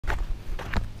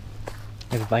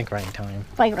It's bike ride time.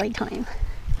 Bike ride time.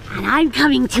 And I'm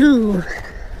coming too.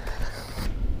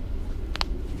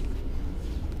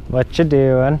 What you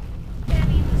doing?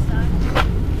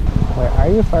 Where are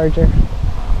you, Farger?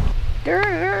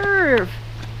 Grrr.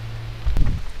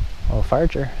 Oh,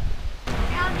 Farger.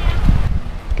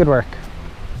 Good work.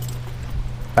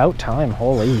 About time,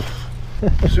 holy.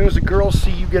 As soon as the girls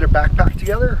see you get a backpack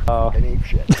together, oh, they ape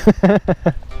shit.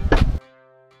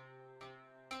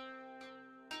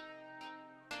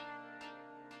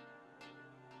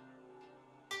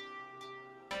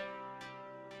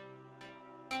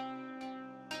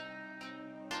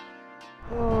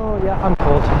 Oh, yeah, I'm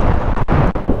cold.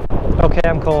 Okay,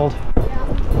 I'm cold.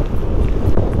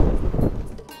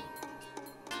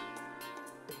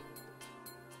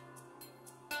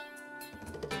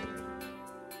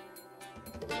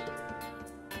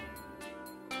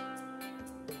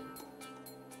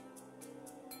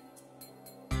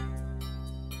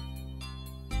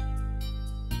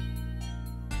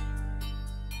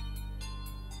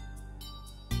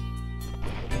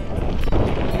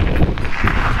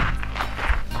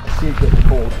 See it getting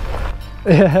cold.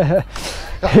 Yeah.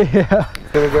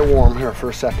 Gonna get warm here for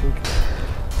a second.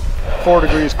 4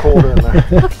 degrees colder in there.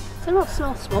 Look, I don't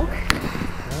smell smoke.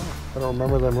 Yeah, I don't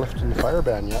remember them lifting the fire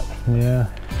ban yet. Yeah.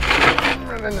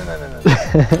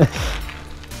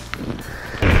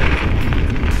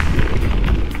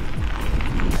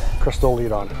 Crystal,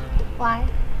 lead on. Why?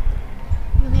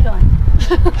 You lead on.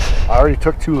 I already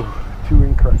took two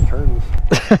incorrect turns.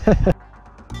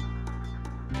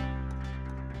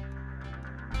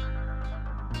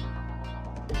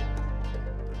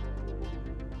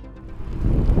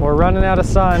 We're running out of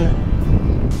sun.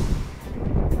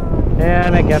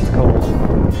 And it gets cold.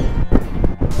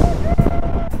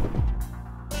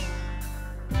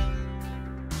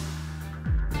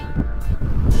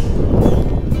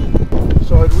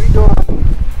 So had we gone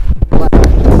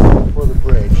left for the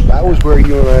bridge, that was where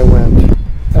you and I went.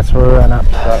 That's where we ran up.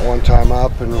 That one time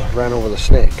up and ran over the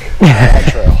snake. That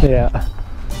trail. Yeah.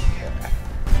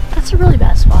 That's a really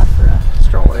bad spot for a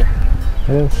stroller.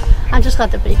 It is. I'm just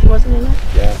glad the baby wasn't in it.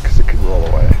 Yeah, because it could roll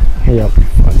away. Yep.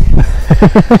 Funny.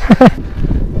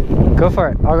 Go for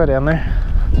it. I'll go down there.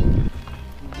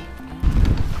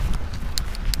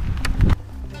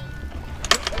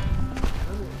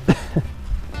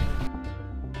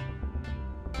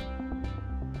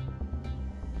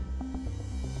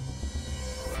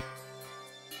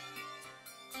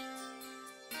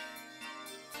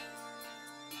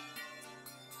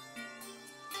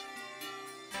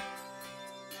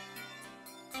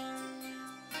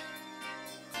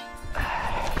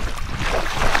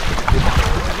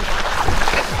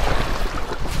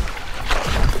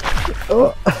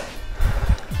 Oh,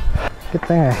 good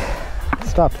thing I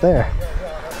stopped there.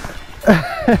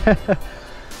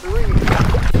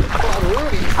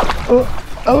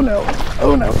 Oh no,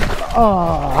 oh no.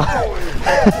 Oh.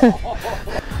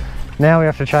 Now we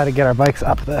have to try to get our bikes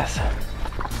up this.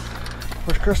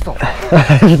 Where's Crystal? I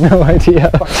have no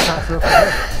idea.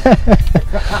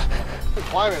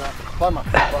 Climb up.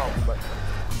 But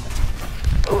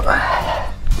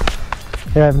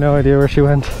Yeah, I have no idea where she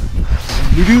went.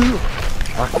 you do.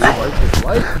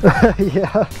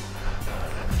 Yeah.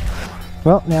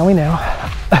 Well, now we know.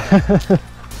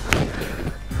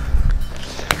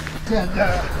 And,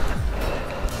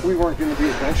 we weren't going to be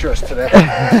adventurous today.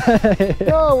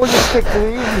 No, we'll just stick to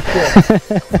the easy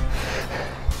shit.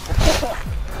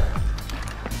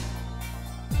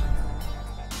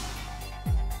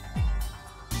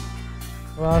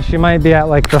 Well, she might be at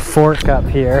like the fork up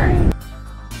here.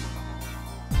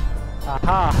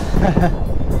 Aha!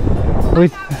 We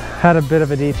had a bit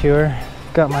of a detour.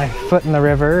 Got my foot in the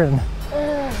river and...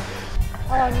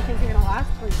 How long do you think you're gonna last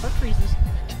till your foot freezes?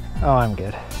 Oh, I'm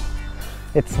good.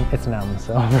 It's numb,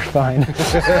 so we're fine.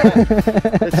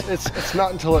 it's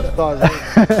not until it thaws out.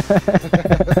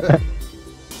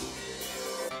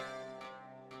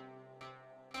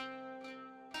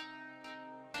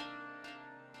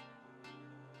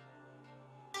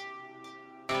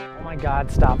 Oh my God,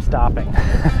 stop stopping.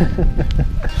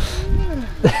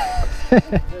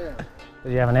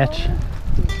 Did you have an itch?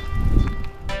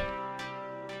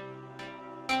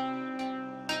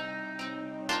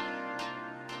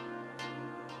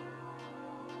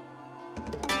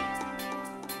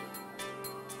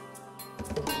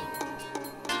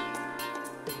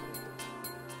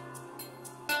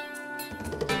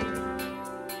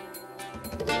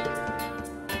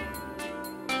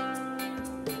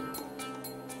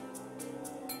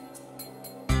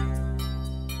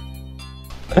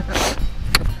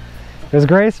 It was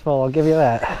graceful, I'll give you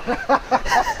that.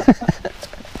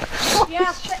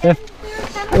 Yeah, the end,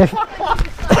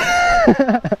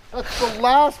 That's the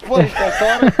last place I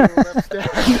thought I'd go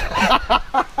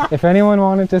upstairs. If anyone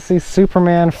wanted to see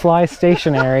Superman fly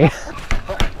stationary,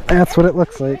 that's what it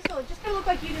looks like. So it's just gonna look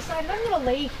like you decided I'm gonna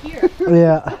lay here.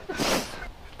 Yeah.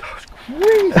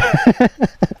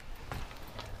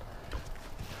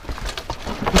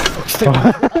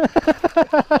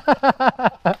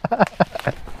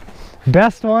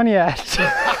 Best one yet.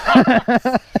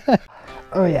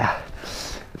 Oh yeah,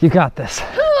 you got this.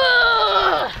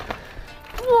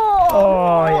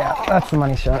 Oh yeah, that's the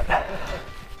money shot.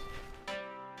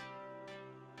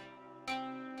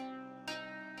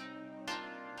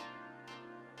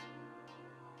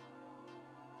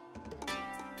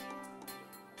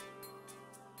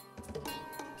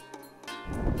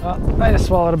 Oh, I just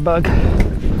swallowed a bug.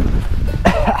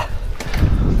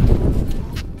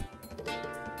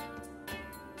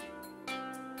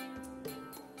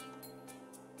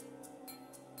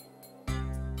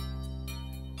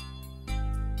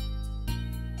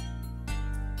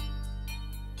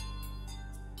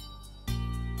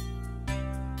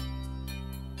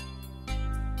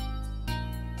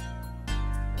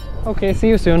 Okay, see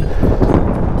you soon.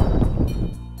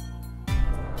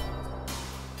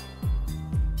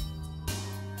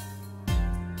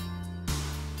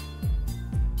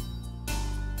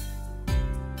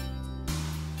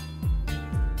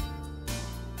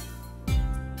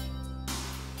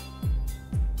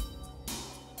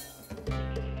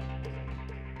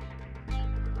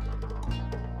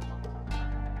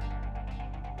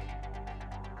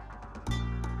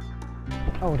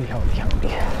 Howdy, howdy,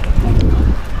 howdy.